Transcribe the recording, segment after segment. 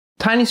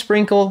Tiny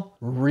sprinkle,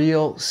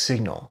 real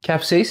signal.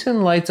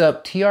 Capsaicin lights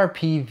up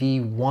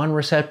TRPV1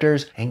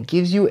 receptors and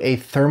gives you a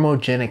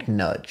thermogenic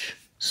nudge.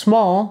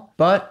 Small,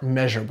 but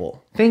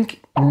measurable.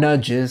 Think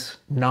nudges,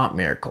 not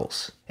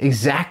miracles.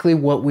 Exactly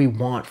what we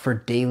want for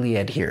daily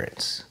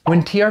adherence.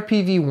 When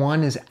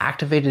TRPV1 is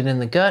activated in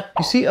the gut,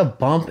 you see a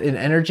bump in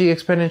energy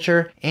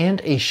expenditure and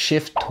a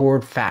shift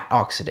toward fat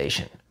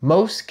oxidation,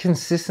 most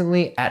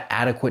consistently at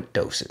adequate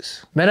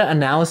doses.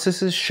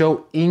 Meta-analyses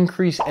show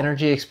increased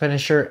energy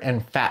expenditure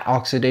and fat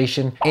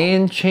oxidation,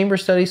 and chamber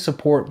studies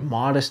support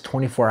modest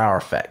 24-hour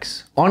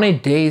effects. On a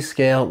day's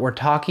scale, we're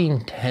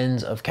talking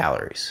tens of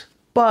calories.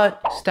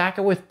 But stack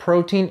it with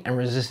protein and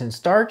resistant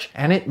starch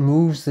and it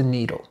moves the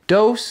needle.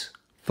 Dose,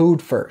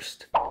 food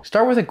first.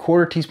 Start with a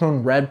 1/4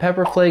 teaspoon red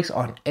pepper flakes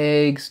on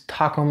eggs,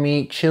 taco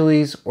meat,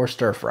 chilies, or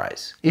stir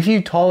fries. If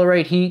you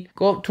tolerate heat,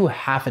 go up to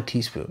 1/2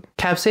 teaspoon.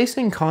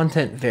 Capsaicin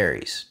content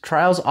varies.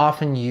 Trials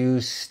often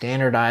use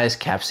standardized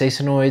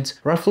capsaicinoids,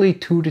 roughly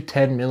 2 to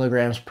 10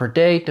 milligrams per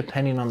day,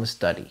 depending on the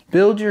study.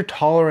 Build your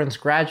tolerance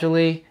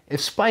gradually. If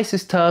spice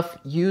is tough,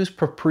 use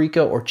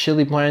paprika or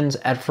chili blends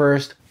at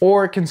first,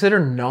 or consider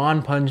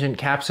non-pungent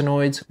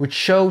capsinoids, which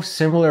show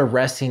similar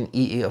resting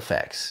EE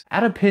effects.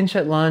 Add a pinch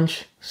at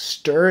lunch,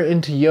 stir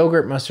into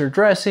yogurt mustard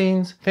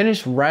dressings,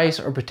 finish rice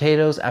or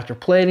potatoes after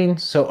plating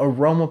so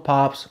aroma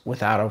pops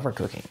without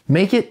overcooking.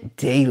 Make it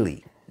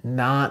daily,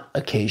 not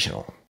occasional.